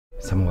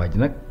sama waji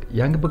nak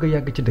yaa ngi bëgg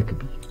yàgg ci dëkk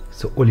bi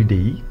sa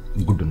holiday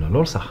yi gudd na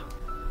lool sax.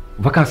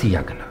 vacances yi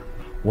yàgg na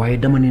waaye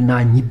dama ne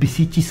naa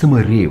ñibbisi ci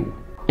sama réew.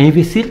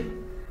 investir.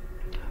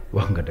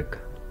 wax nga dëgg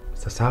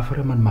sa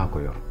saafara man maa ko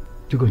yor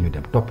jógal ñu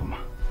dem topp ma.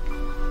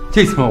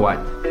 ci sama waaj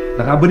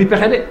da ngaa bëri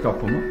pexe de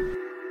topp ma.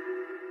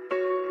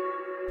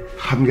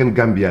 xam ngeen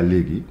Gambia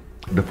léegi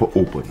dafa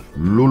open.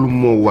 loolu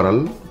moo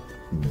waral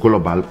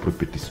global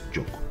properties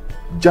jóg.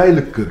 jaay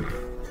la kër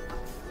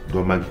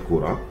doo manqué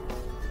courant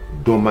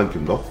doo manqué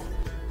ndox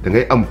da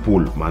ngay am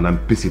pool maanaam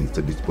piscine sa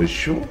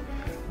disposition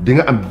di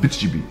nga am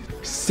beach bi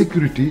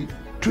sécurité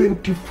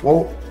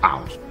 24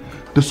 hours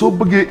te soo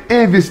bëggee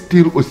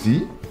investir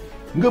aussi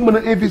nga mën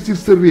a investir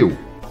sa réew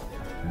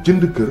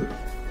jënd kër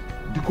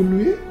di ko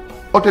louer.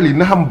 hôtel yi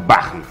na xam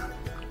baax na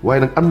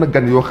waaye nag am na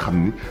gan yoo xam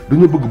ni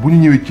dañoo bëgg bu ñu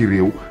ñëwee ci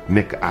réew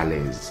nekk à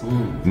l'aise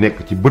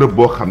nekk ci bërëb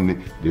boo xam ne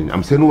dinañu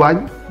am seen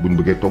waañ bu ñu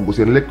bëggee togg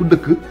seen lekku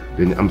dëkk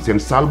dañu am seen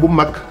salle bu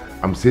mag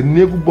am seen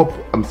néegu bopp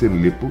am seen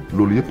lépp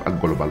loolu yëpp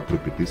ak global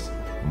properties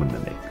mën na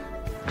nekk.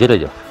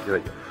 jërëjëf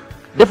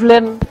def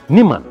leen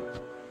ni man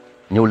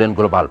ñëw leen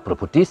global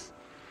properties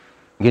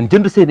ngeen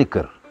jënd seeni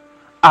kër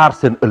aar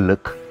seen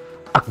ëllëg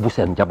ak bu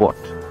seen njaboot.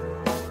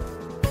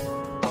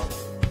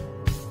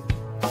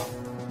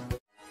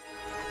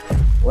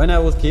 When I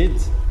was kid,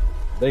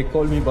 they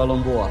called me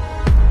Balomboa.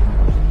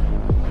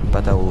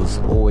 But I was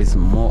always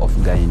more of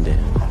Gainde.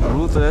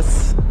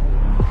 Ruthless,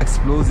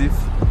 explosive,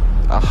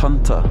 a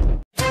hunter.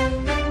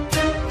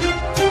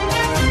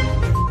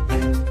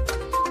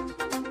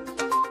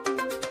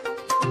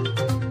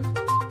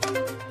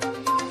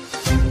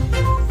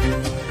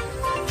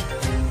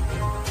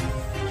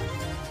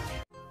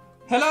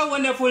 Hello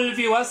wonderful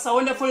viewers,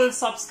 wonderful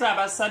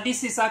subscribers.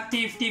 This is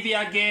Active TV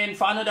again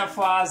for another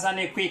fast and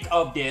a quick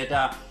update.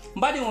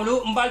 Mbadi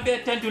ngulu mbalbe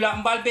tendula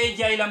mbalbe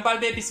jaila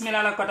mbalbe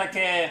bismillah la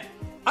kotake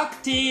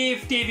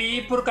Active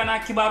TV pour kana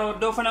kibaro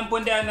do fana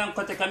bonde nan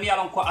kote kam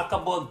yalon ko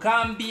akabo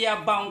Gambia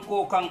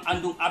banko kan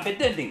andum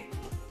abedending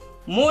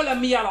mola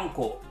mi yalon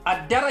ko a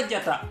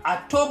darajata a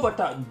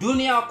tobota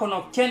dunia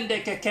kono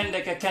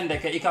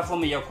kendeke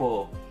ikafomu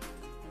yako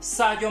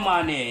Sadio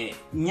Mané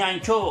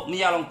nyancho mi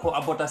yalon ko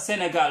abota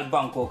Senegal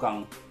banko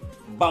kan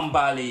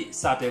bambali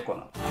sate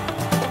kono.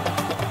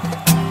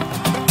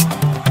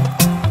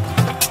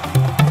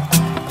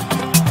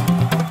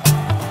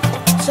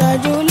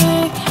 Sadio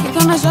le,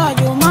 ikana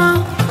Sadio ma,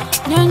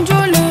 nyanjo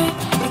le,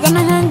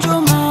 ikana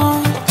nyanjo ma.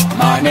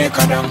 Mané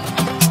kadam,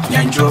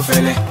 nyanjo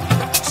fele,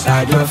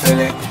 Sadio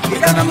fele,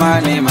 ikana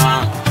Mané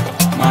ma.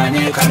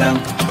 Mané kadam,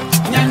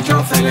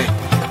 nyanjo fele,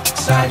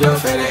 Sadio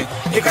fele,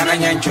 ikana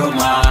nyanjo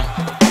ma.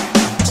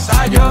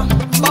 Sadio,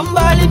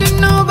 Bambali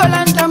dinno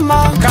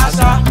balantama,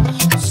 Kasa,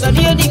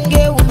 Sadio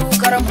dinge ulu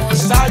karamo.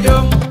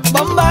 Sadio,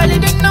 Bambali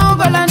dinno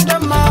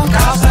balantama,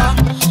 Kasa,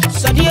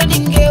 Sadio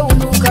dinge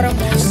ulu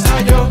karamo.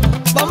 Sadio,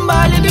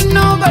 Bambali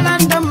dinno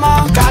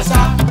balantama,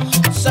 Kasa,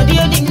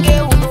 Sadio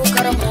dinge ulu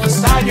karamo.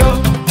 Sadio,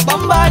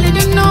 Bambali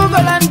dinno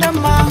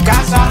balantama,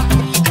 Kasa,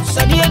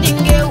 Sadio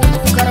dinge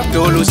ulu karamo.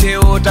 Dolu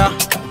Seota,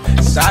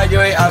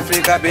 Sadio e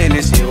Africa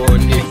bene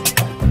Seondi.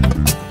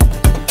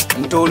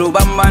 Ntolu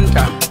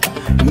Bambanta,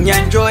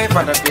 Nyanjo e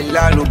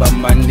Patapilalu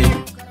Bambandi.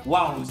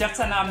 Wow, that's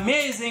an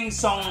amazing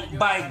song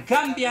by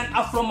Gambian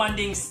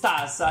Afro-Manding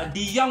stars, the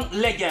young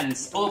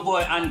legends, oh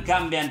boy and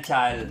Gambian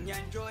child,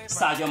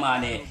 Sadio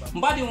Mané.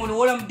 Mbadi mulu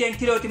wolam den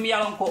kilo timi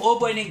yalon ko oh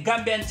boy ni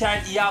Gambian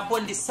child ya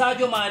bondi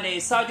Sadio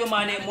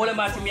Mané mole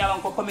ma timi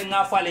yalon ko komi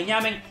ngafale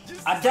nyamen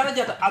a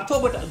darajata a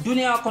tobota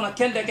dunia kono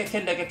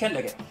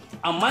kendeke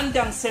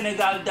amandang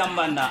Senegal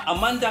dambana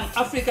amandang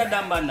Africa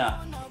dambana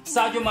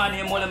Sadio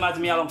Mané mole ma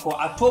timi yalon ko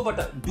a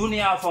tobota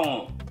dunia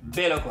fon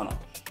belo kono.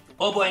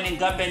 Obo en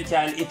Gambian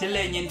child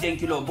itele nyin den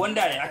kilo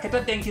bondaye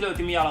akata den kilo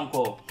timi yalan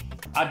ko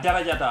a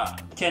darajata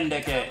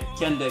kendeke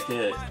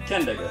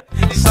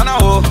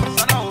Sanao,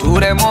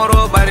 Ture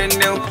Moro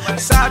Barineu,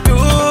 Satu,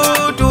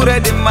 Ture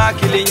di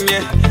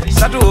Makilinye,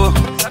 Satu,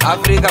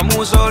 Africa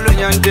Muso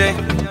Lunyante.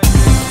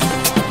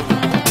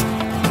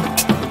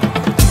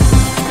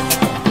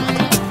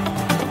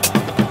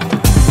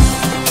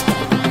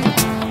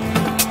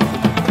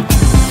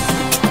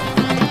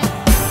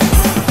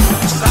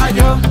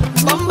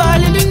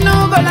 Bambali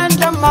dinno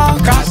balantama,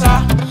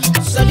 Kasa,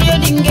 Sadio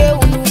dinge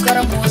ulu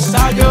karamo.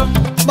 Sadio,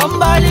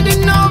 Bambali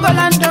dinno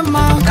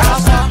balantama,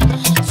 Kasa,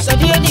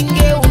 Sadio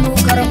dinge ulu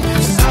karamo.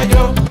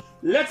 Sadio.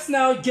 Let's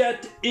now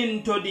get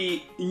into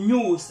the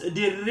news,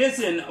 the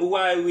reason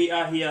why we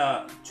are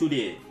here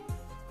today.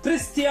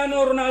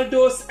 Cristiano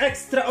Ronaldo's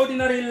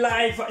extraordinary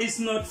life is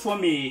not for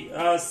me,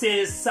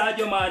 says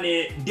Sadio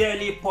Mané.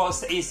 Daily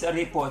Post is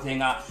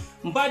reporting.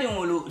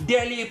 Mbadingulu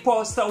Daily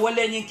Post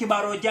wale nyin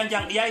kibaro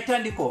janjang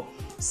yaitandiko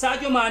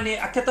Sadio Mané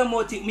akata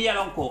moti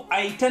miyalanko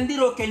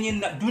aitandiro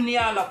kenyin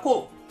dunia la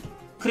ko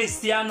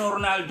Cristiano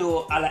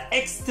Ronaldo ala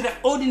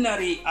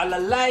extraordinary ala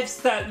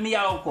lifestyle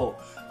miyalanko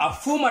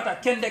afumata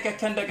kendeke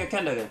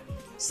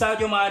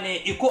Sadio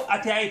Mané iko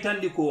ate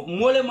aitandiko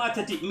mole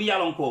matati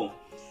miyalanko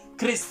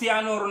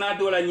Cristiano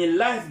Ronaldo la nyin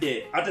life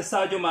de ate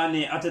Sadio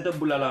Mané ate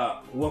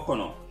dabulala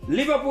wakono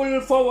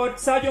Liverpool forward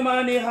Sadio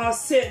Mané has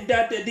said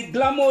that the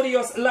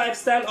glamorous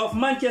lifestyle of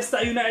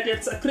Manchester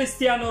United's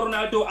Cristiano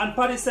Ronaldo and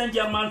Paris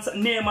Saint-Germain's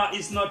Neymar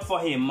is not for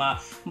him.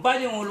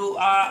 Badingulu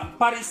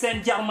Paris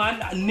Saint-Germain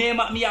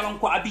Neymar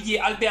miyalonko abiji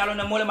albe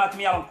alona molemat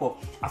miyalonko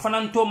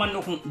afananto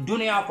manukun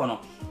dunia kono.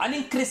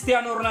 Anin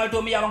Cristiano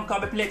Ronaldo miyalonko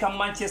abe play kam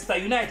Manchester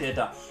United.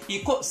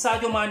 Iko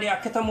Sadio Mané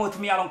akatamot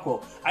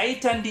miyalonko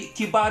aitandi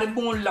kibari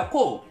bungul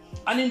lako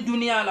anin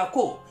dunia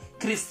lako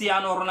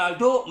Cristiano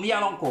Ronaldo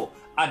miyalonko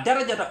a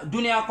darajata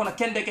dunia kono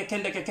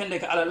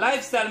kendeke ala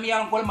lifestyle mi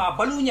yalon ko ma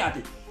balu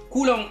nyaati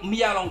kulon mi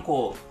yalon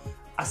ko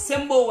a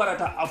sembo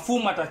warata a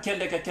fumata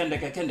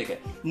kendeke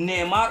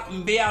Neymar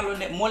mbeyalo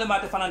ne mole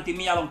mate fananti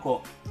mi yalon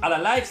ko ala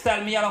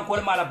lifestyle mi yalon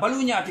ko ma ala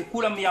balu nyaati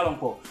kulon mi yalon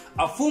ko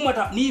a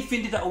fumata ni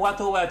findita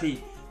wato wati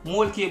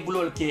molke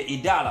bulolke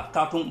idala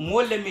katum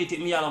molle miti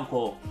mi yalon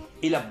ko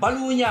ila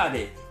balu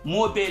nyaade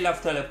mo be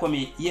laftale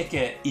komi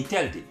yeke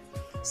itelti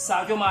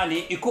Sadio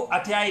Mané iko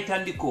atay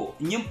tandiko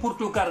nyim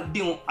Portugal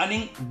dingu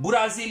anin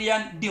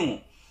Brazilian dingu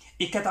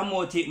ikata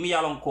moti mi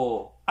yalon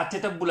ko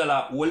ateta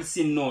bulala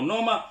wolsinno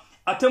noma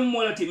atam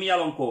molati mi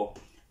yalon ko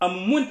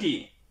am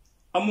munti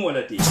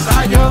amolati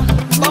Sadio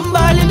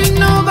bambali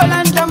dinno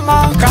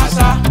balantama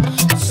kasa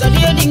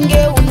Sadio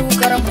dinge ulu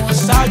karamo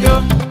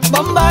Sadio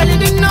bambali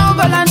dinno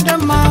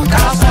balantama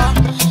kasa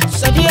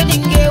Sadio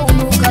dinge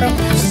ulu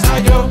karamo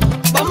Sadio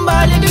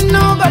bambali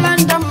dinno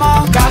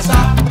balantama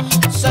kasa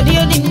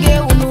Sadio dinge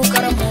ulu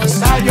karamo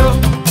Sadio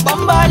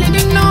bambali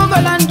dinno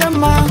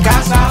balantama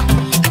kasa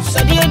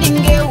Sadio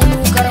dinge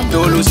ulu karamo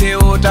Tolu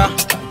seota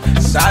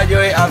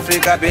Sadio e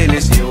Africa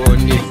bele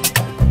seondi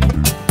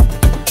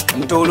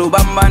Ntolu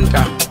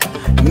bambanta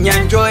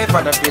Nyanjo e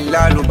fata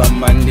pilalu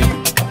bambandi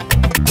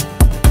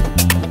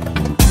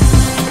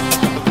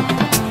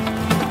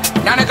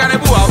Nane kane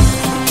buwa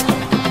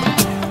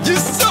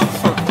Yusuf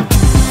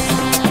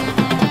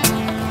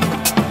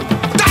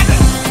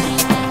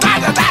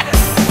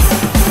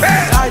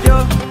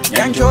Sadio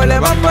Nyanjo le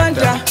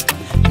bambanta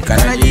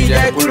Kana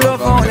jide kulo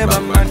fon le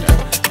bambanta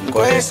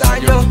Koe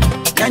Sadio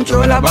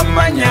Nyanjo la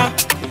bambanya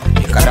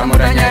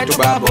Karamuranya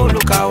tubabo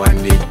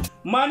lukawandi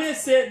Mané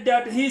said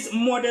that his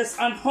modest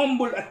and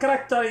humble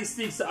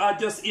characteristics are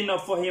just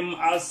enough for him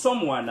as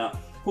someone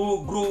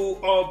who grew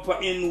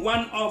up in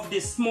one of the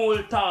small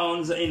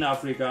towns in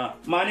Africa.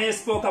 Mané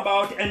spoke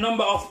about a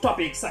number of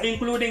topics,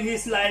 including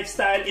his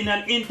lifestyle in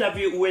an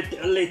interview with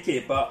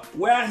L'Equipe,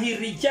 where he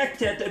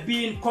rejected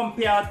being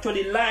compared to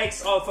the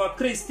likes of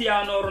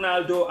Cristiano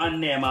Ronaldo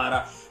and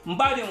Neymar.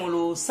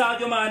 Mbadimulu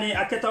Sadio Mané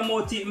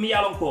aketamoti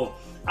miyalonko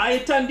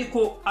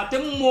aitandiko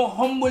atemo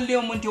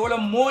humble munti wala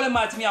mole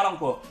mat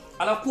miyalonko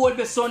ala kuwol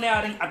be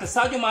sonearing ata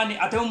Sadio Mané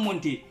atem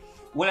munti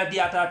wala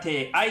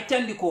diatate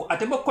aitandiko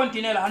atebo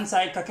continue la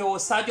hansa kakewo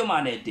Sadio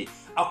Mané de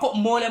ako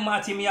mole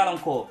mati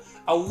miyalonko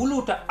a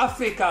wuluta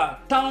Africa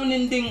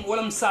townending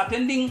wala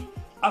msatending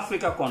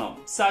Africa kono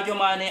Sadio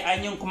Mané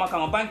ay nyong kuma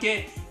kama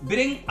banke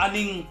bring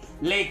aning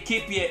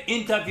L'Equipe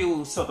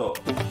interview soto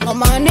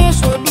Mané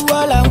so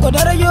duwala ko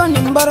dara yoni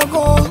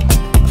mbarako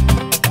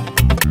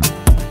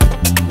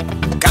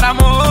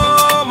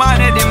Karamo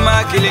Mané di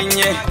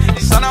makilinye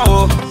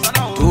Sanao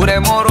Ture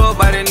moro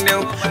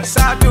barineu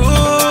Satu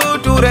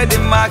Ture di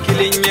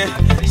makilinye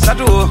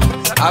Satu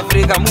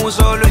Africa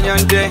musolo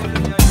nyante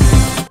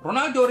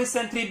Ronaldo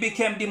recently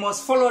became the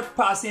most followed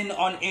person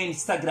on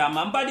Instagram.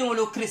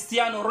 Mbadingolo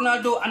Cristiano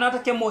Ronaldo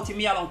anatake moti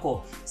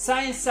miyalonko.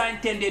 Sign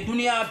tende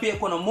dunia be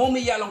kono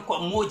momi yalonko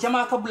mo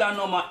jama kabula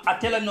noma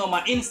atela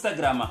noma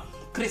Instagram.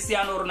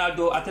 Cristiano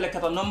Ronaldo atela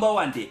kata number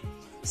 1 de.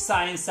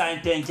 Sign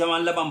ten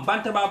jaman laban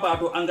banta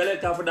babato angalel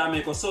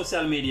kafadame ko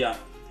social media.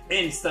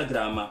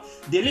 Instagram.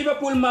 The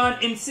Liverpool man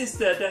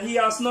insisted that he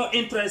has no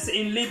interest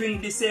in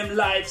living the same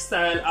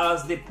lifestyle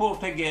as the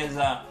Portuguese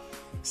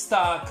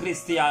star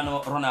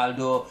Cristiano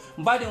Ronaldo.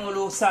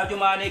 Mbadingulu Sadio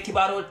Mané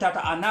kibaro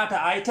tata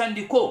anata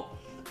aitandi ko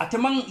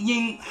atemang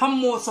yin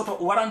hammo soto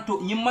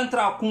waranto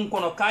nyimantra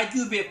kunkono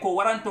kajube ko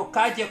waranto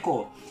kaje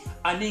ko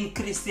anin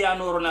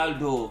Cristiano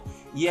Ronaldo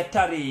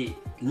yetari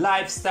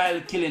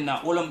lifestyle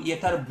kilina wolom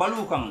yetari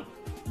balukan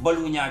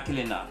balunya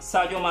kilina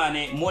Sadio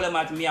Mané mole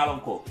mat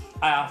miyalonko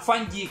aya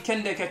fanji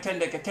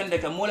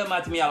kendeke mole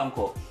mat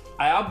miyalonko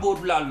aya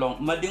bodlalong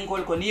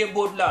madinkol ko niye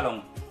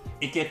bodlalong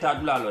iketa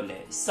dulalone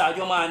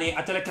Sadio Mané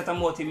atelekata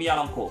moti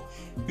miyalanko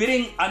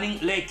biring aning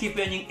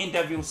L'Equipe ning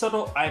interview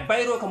soto ay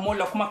bayro ka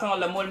molla kuma kan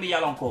la mol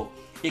miyalanko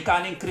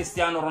ikaning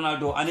Cristiano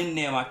Ronaldo anin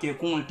Neymar ke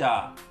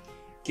kunulta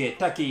ke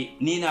taki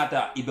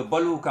ninata ibe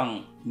balu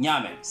kan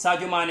nyame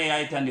Sadio Mané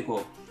ay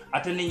tandiko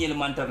atani nyil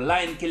mantar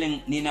line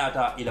killing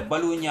ninata ila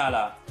balu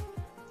nyala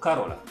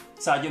karola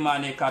Sadio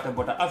Mané kata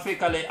bota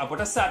Africa le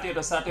abota sate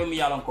to sate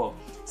miyalanko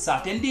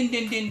sate din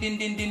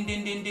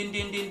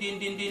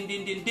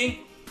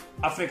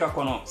Africa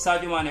kono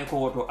Sadio Mané ko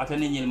woto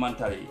atani nyil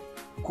mantari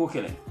ko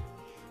kelen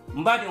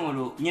mbadi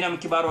ngolu nyinam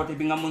kibarote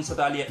bi ngamun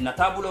sotali na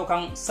tabulo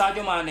kan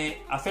Sadio Mané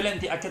a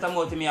felenti aketa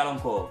moti mi yalon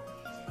ko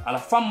ala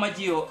famma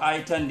jio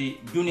ay tandi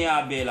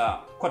dunia bela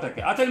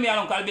kotake atel mi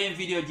yalon ko albe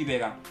video jibe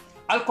kan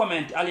al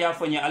comment al ya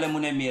fonya ale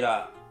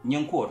munemira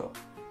nyen ko do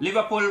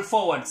Liverpool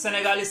forward,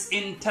 Senegalese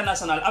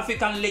international,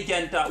 African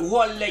legend,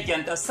 world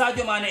legend,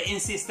 Sadio Mané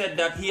insisted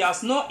that he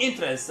has no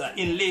interest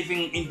in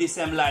living in the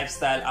same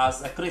lifestyle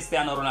as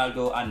Cristiano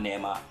Ronaldo and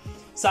Neymar.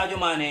 Sadio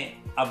Mané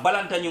a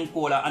balanta nyung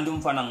kola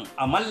andum fanang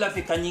amalla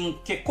fi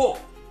kanyin keko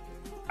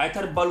ay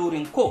tar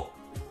balurin ko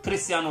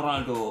Cristiano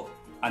Ronaldo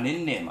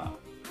anin Neymar.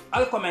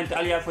 Al comment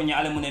al yafonya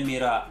ala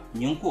munemira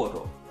nyung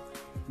koto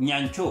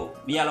nyancho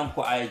mi yalan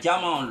ko ay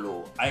jaman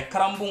lo ay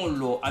karambun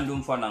lo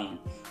andum fanang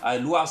ay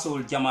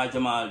luwasol jama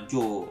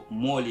jo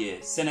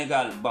molie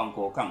Senegal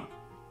banko kan.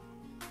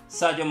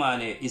 Sadio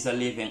Mané is a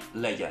living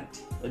legend.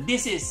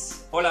 This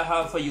is all I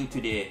have for you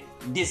today.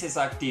 This is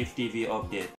Active TV Update.